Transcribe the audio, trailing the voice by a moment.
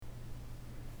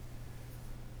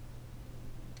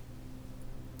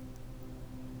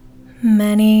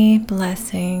Many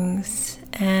blessings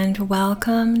and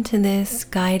welcome to this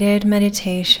guided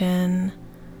meditation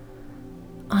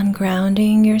on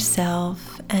grounding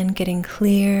yourself and getting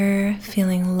clear,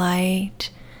 feeling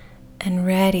light and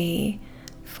ready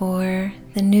for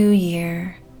the new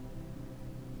year.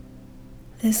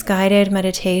 This guided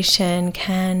meditation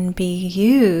can be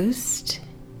used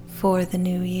for the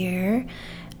new year,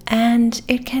 and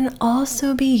it can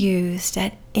also be used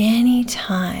at any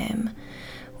time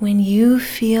when you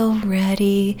feel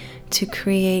ready to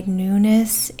create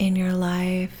newness in your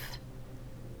life,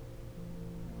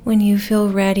 when you feel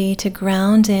ready to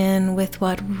ground in with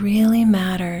what really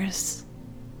matters,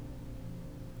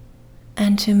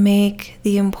 and to make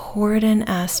the important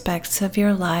aspects of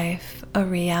your life a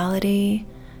reality,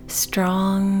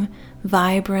 strong,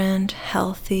 vibrant,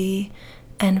 healthy,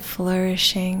 and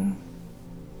flourishing.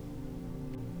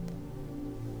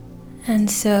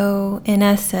 And so, in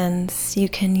essence, you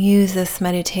can use this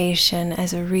meditation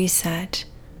as a reset,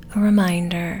 a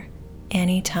reminder,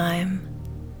 anytime.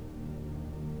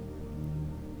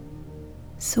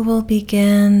 So we'll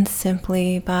begin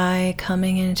simply by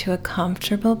coming into a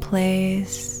comfortable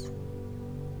place,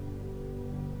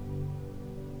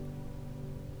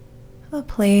 a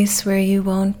place where you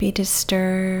won't be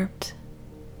disturbed,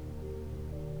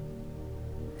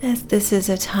 as this is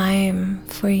a time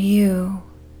for you.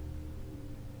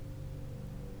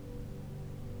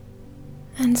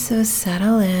 And so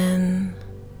settle in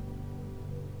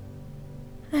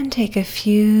and take a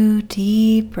few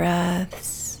deep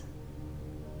breaths.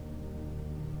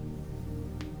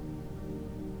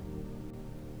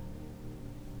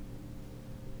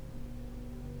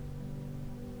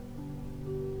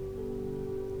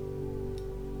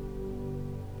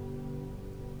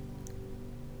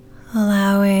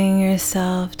 Allowing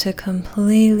yourself to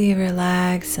completely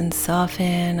relax and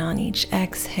soften on each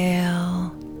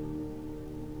exhale.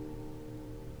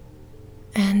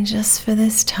 And just for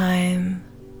this time,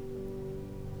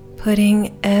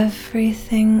 putting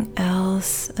everything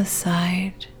else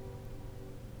aside.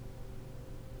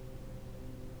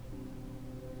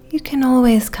 You can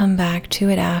always come back to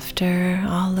it after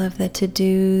all of the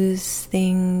to-dos,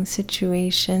 things,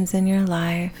 situations in your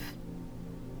life.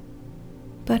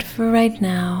 But for right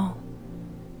now,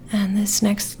 and this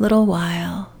next little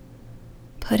while,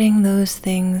 putting those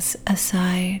things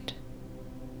aside.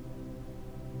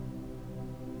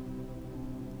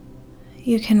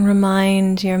 You can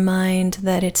remind your mind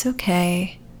that it's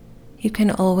okay. You can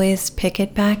always pick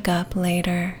it back up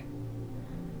later.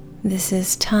 This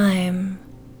is time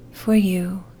for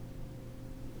you.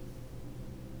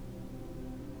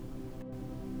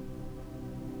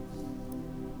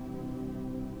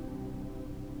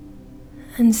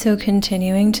 And so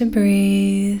continuing to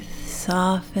breathe,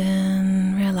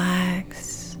 soften,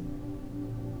 relax.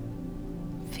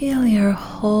 Feel your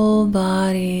whole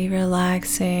body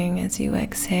relaxing as you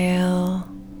exhale,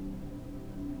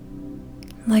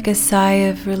 like a sigh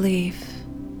of relief.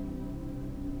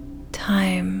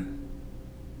 Time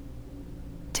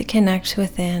to connect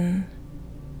within,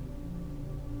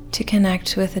 to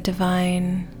connect with the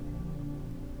divine,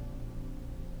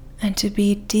 and to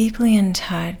be deeply in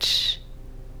touch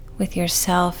with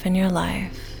yourself and your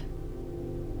life.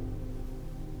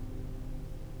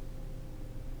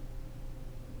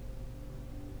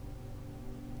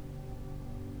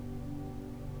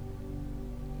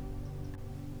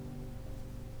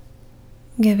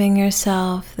 Giving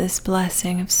yourself this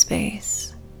blessing of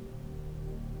space.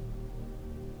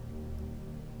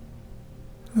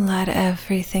 Let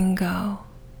everything go.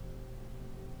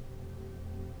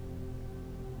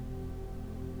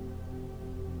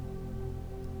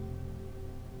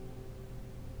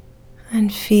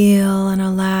 And feel and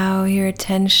allow your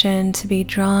attention to be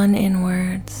drawn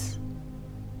inwards,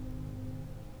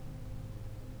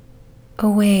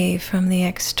 away from the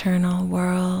external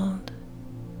world.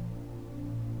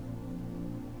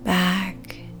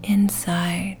 Back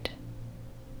inside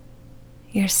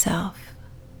yourself.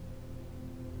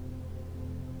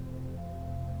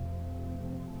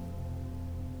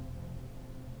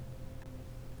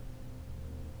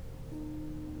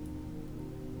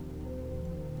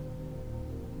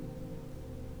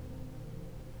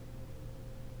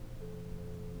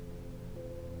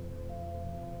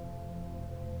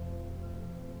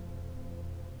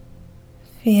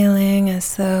 Feeling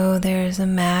as though there's a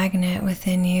magnet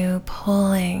within you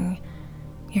pulling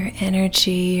your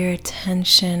energy, your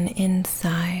attention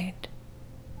inside,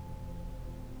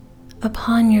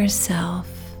 upon yourself,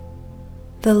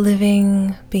 the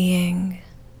living being,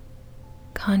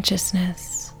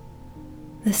 consciousness,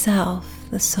 the self,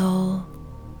 the soul,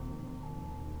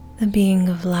 the being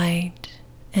of light,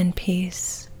 and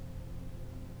peace.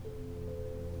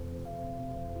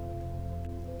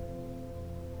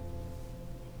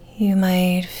 You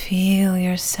might feel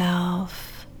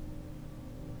yourself,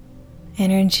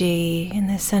 energy in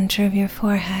the center of your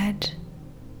forehead,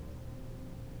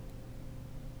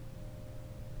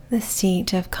 the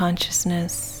seat of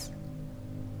consciousness,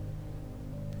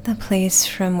 the place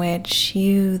from which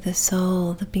you, the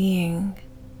soul, the being,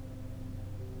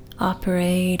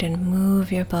 operate and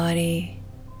move your body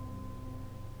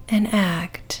and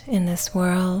act in this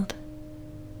world.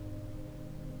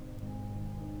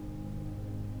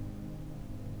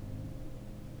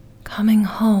 Coming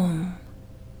home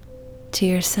to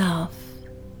yourself.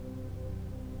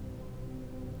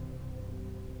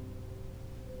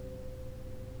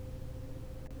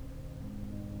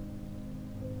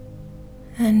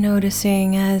 And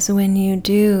noticing as when you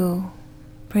do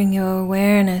bring your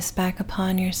awareness back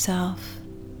upon yourself,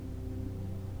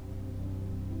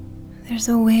 there's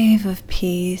a wave of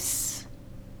peace,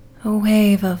 a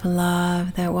wave of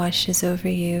love that washes over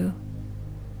you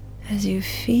as you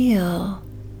feel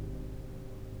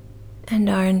and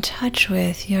are in touch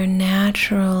with your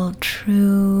natural,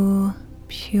 true,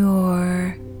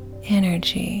 pure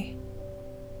energy.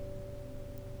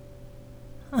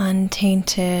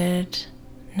 Untainted,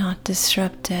 not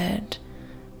disrupted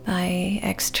by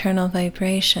external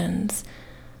vibrations,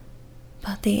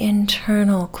 but the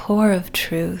internal core of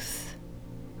truth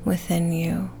within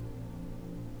you.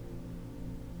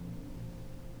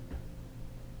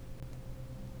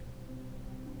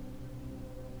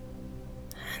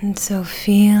 And so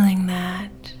feeling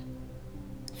that,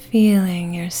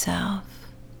 feeling yourself,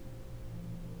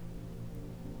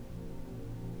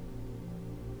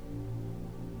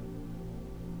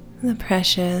 the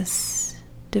precious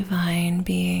divine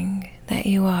being that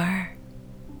you are,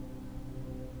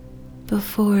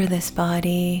 before this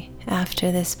body,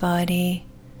 after this body,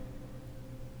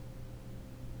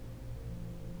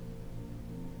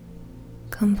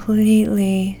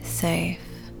 completely safe.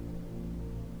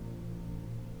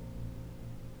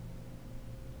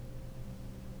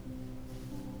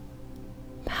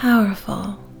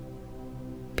 Powerful,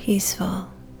 peaceful,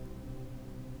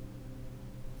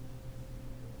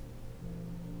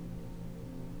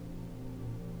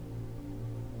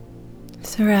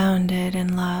 surrounded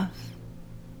in love.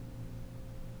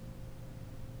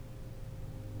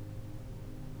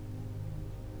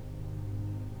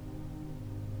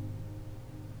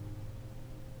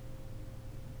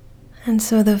 And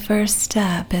so the first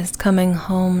step is coming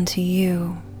home to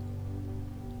you.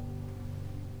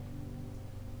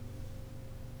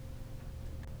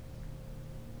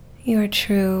 Your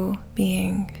true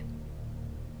being.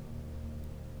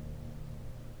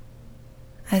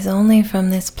 As only from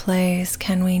this place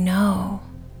can we know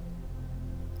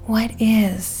what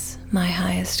is my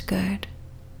highest good,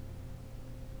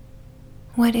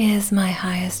 what is my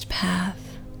highest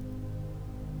path,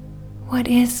 what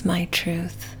is my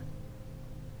truth.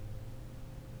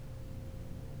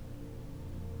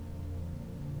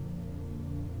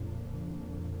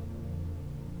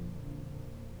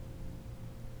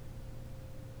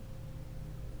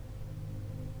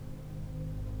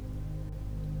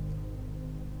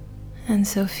 And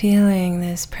so feeling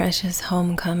this precious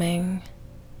homecoming,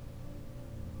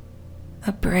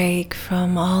 a break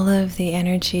from all of the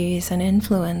energies and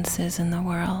influences in the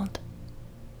world,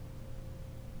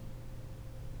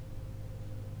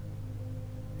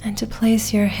 and to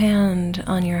place your hand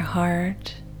on your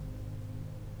heart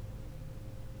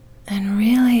and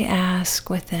really ask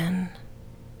within,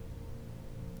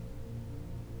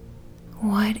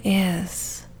 what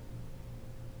is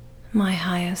my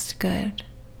highest good?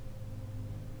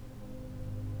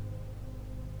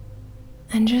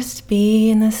 And just be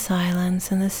in the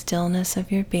silence and the stillness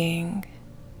of your being,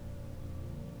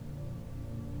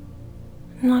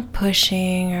 not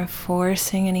pushing or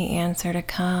forcing any answer to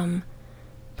come,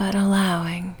 but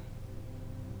allowing,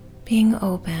 being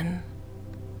open,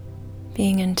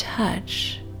 being in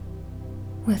touch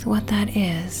with what that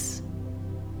is.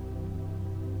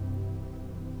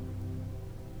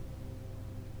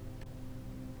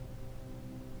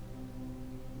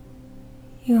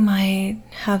 You might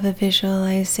have a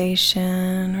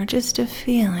visualization or just a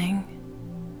feeling,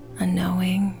 a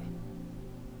knowing.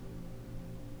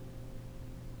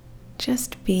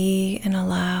 Just be and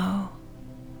allow.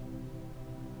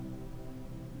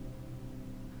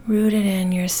 Rooted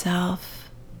in yourself,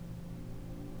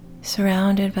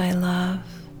 surrounded by love,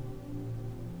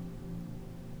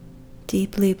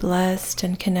 deeply blessed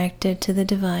and connected to the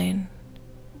divine,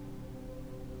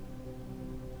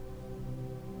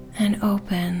 and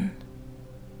open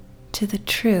to the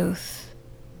truth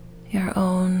your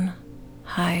own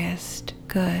highest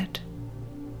good,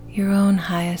 your own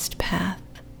highest path.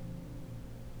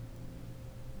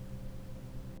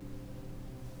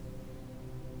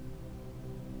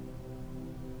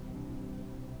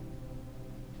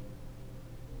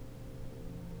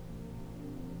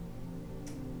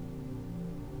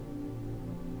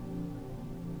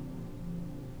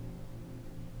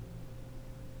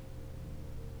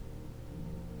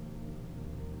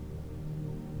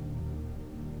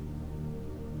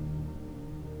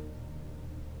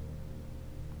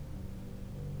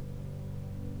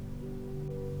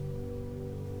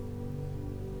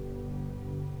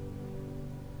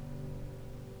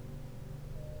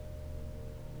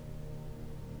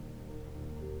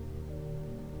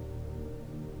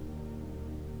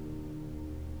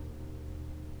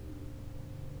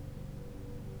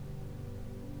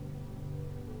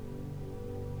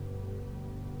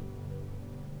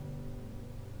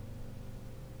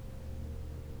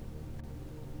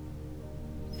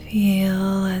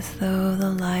 Feel as though the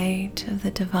light of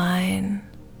the divine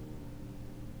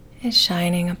is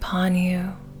shining upon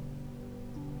you,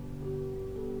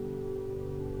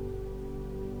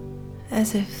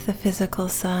 as if the physical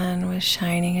sun was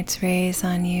shining its rays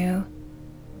on you,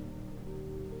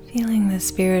 feeling the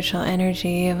spiritual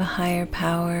energy of a higher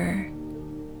power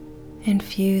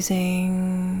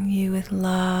infusing you with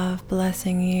love,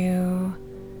 blessing you,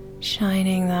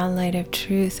 shining that light of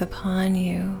truth upon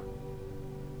you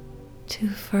to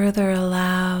further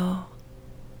allow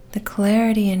the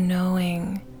clarity and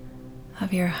knowing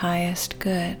of your highest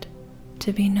good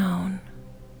to be known.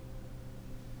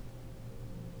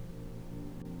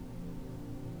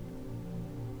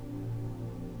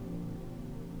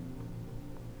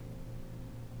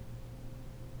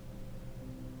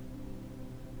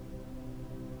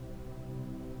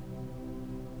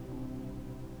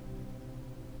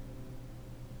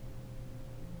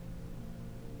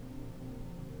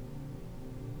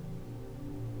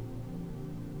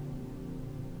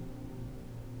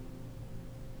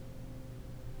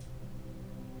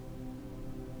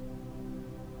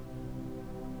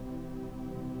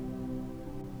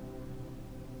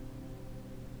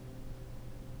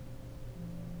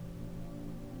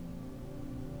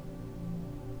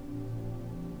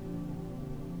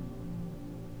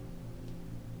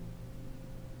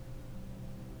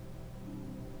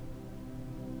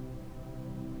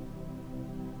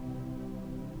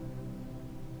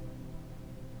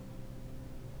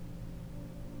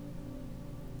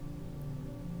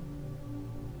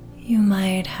 You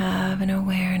might have an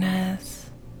awareness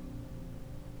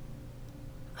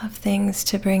of things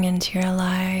to bring into your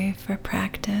life or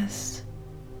practice.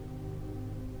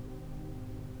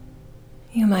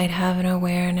 You might have an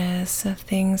awareness of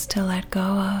things to let go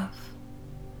of,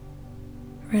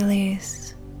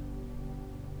 release.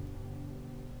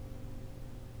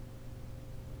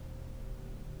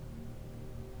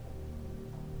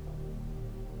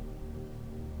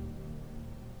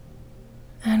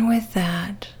 And with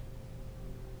that,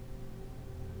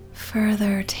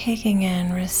 further taking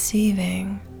in,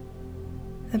 receiving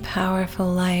the powerful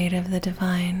light of the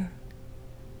divine,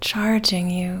 charging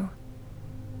you,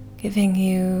 giving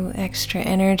you extra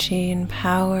energy and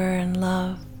power and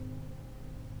love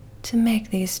to make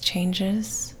these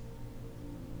changes,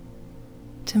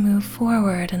 to move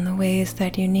forward in the ways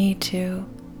that you need to,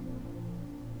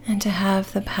 and to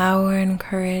have the power and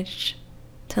courage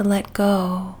to let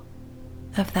go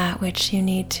of that which you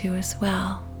need to as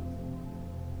well.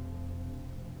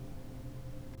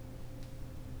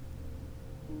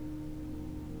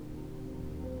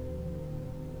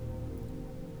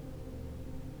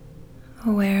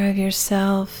 Aware of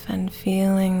yourself and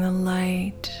feeling the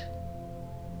light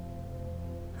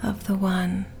of the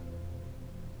One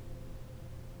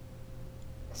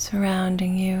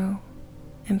surrounding you,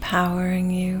 empowering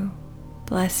you,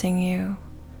 blessing you,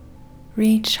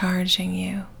 recharging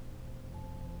you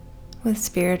with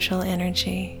spiritual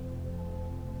energy.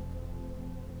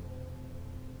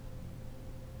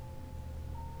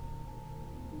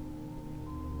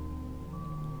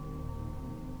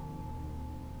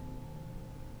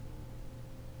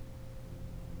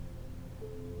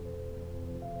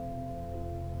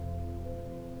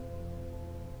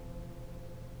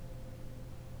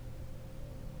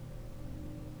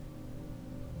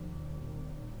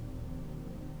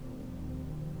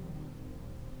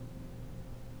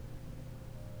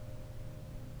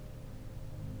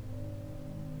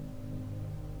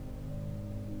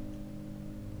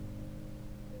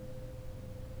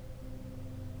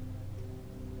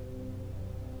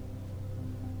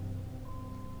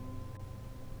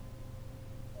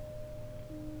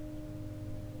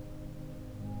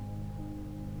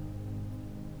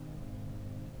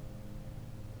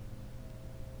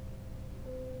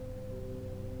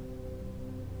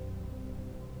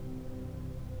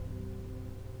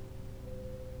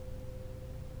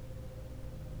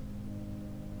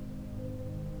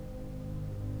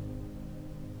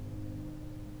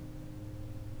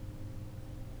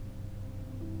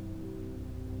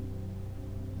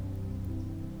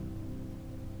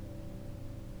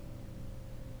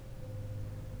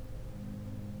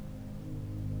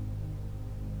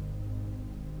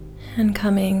 And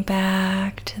coming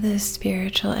back to this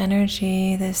spiritual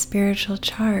energy, this spiritual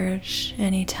charge,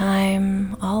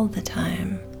 anytime, all the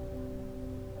time,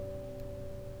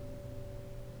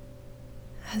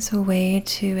 as a way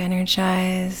to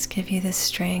energize, give you the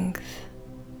strength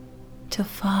to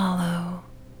follow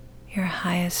your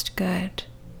highest good,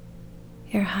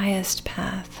 your highest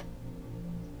path.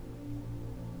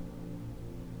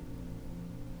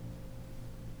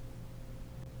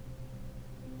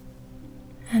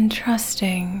 And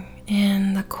trusting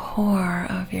in the core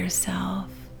of yourself.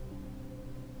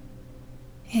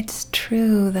 It's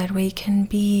true that we can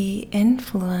be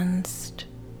influenced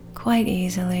quite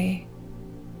easily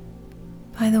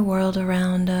by the world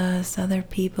around us, other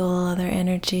people, other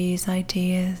energies,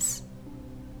 ideas,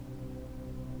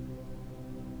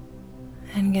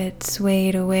 and get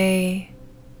swayed away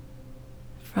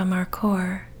from our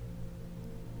core,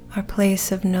 our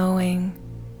place of knowing,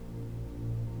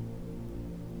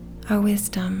 our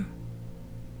wisdom.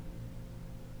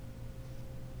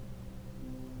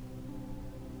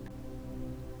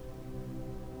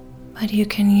 But you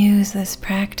can use this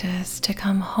practice to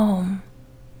come home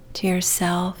to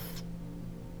yourself,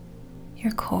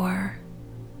 your core,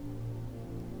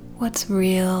 what's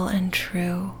real and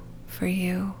true for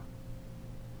you,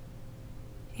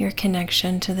 your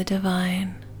connection to the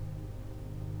divine,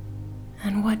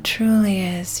 and what truly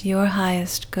is your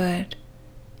highest good,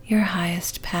 your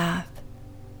highest path,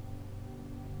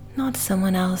 not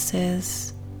someone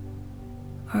else's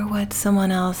or what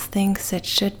someone else thinks it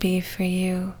should be for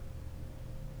you,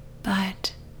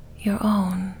 but your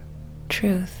own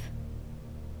truth,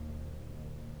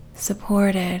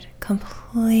 supported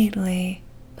completely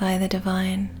by the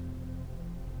divine.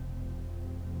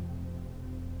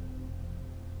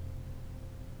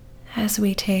 As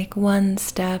we take one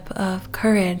step of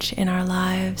courage in our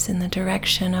lives in the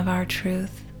direction of our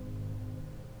truth,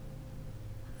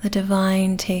 the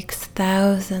divine takes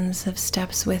thousands of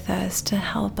steps with us,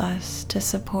 to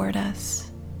support us.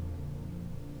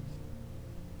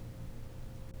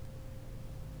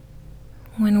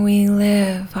 When we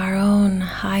live our own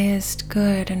highest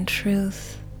good and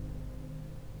truth,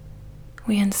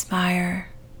 we inspire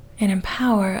and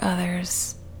empower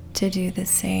others to do the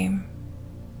same.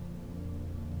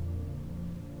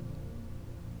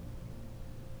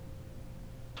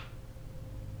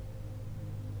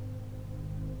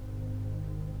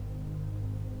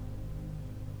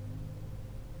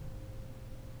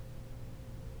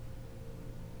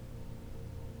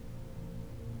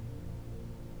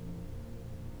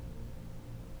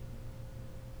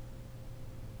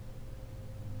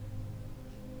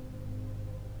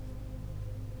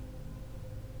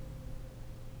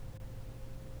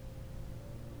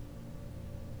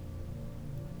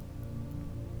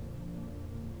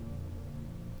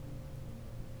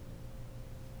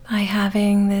 By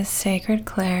having this sacred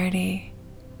clarity,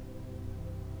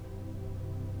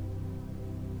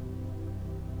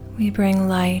 we bring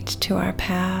light to our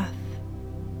path,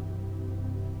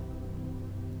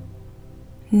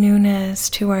 newness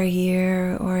to our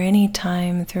year or any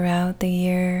time throughout the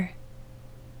year.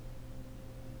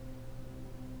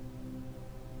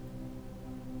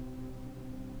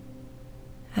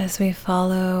 As we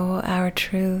follow our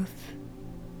truth,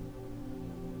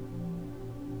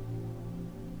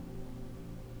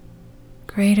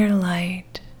 greater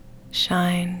light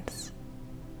shines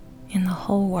in the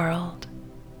whole world.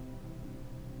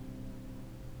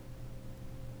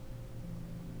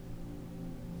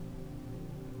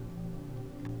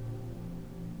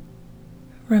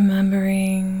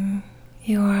 Remembering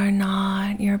you are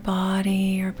not your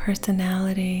body, your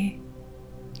personality,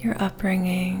 your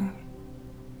upbringing,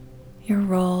 your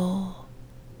role,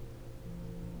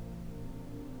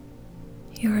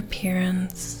 your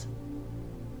appearance.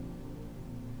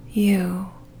 You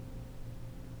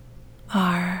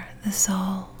are the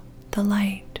soul, the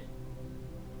light,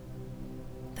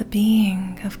 the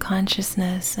being of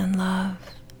consciousness and love.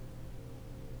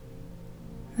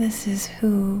 This is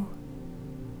who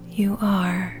you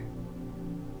are.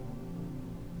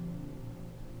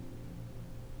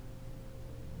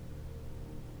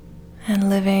 And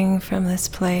living from this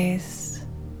place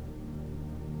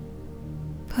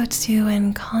puts you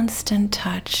in constant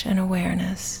touch and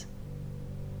awareness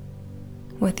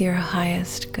with your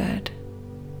highest good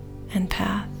and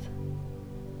path.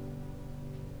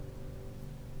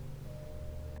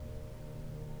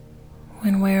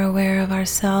 When we're aware of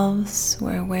ourselves,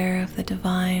 we're aware of the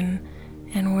divine,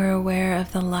 and we're aware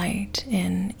of the light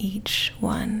in each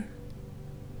one.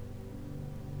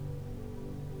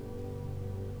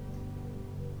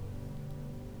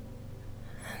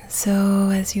 And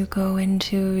so as you go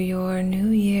into your new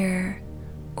year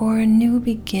or a new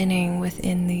beginning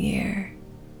within the year.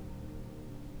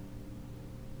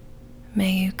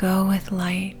 May you go with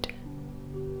light,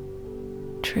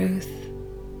 truth,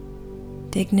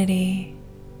 dignity,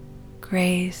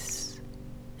 grace,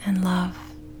 and love.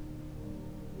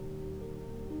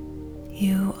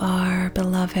 You are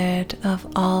beloved of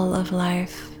all of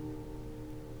life.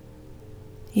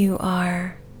 You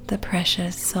are the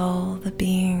precious soul, the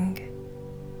being,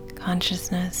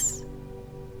 consciousness.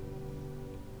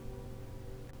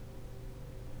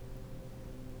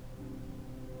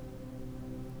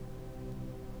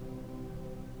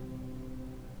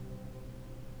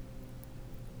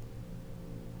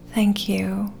 Thank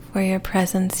you for your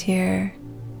presence here.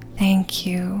 Thank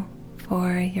you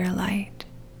for your light.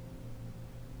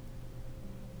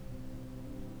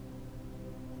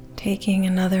 Taking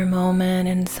another moment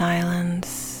in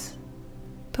silence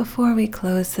before we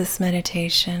close this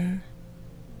meditation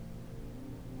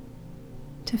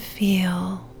to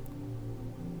feel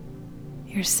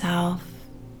yourself,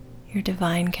 your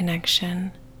divine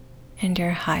connection, and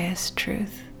your highest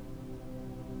truth.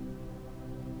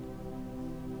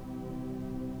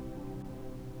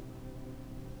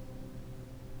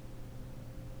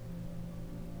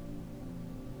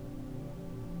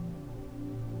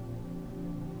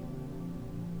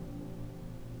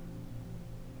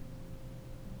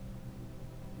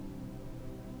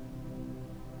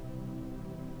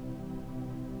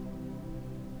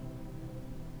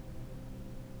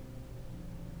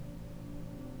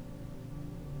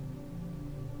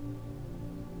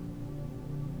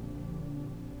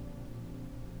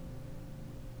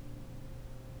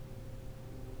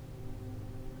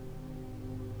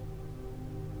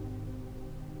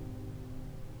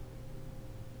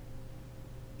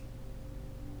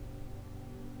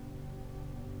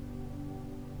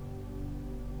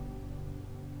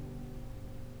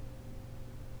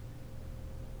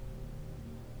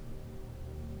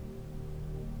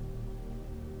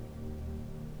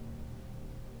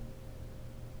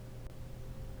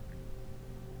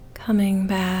 Coming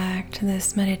back to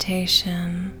this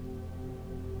meditation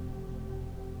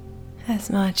as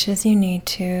much as you need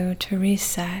to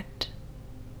reset,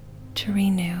 to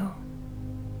renew,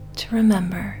 to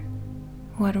remember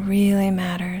what really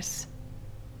matters.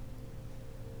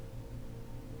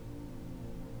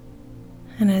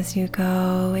 And as you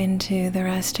go into the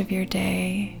rest of your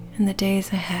day and the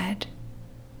days ahead,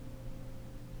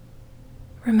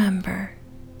 remember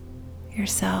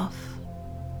yourself.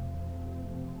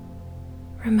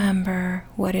 Remember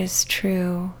what is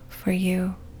true for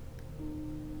you.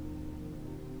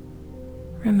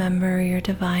 Remember your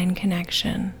divine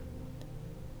connection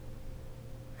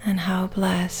and how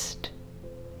blessed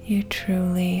you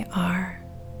truly are.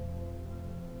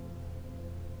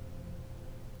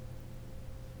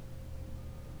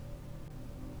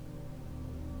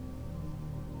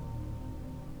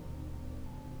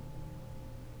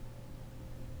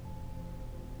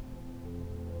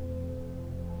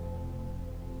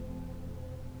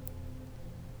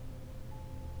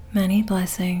 Many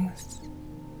blessings.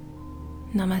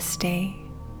 Namaste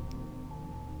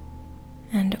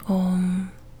and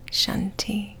Om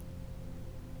Shanti.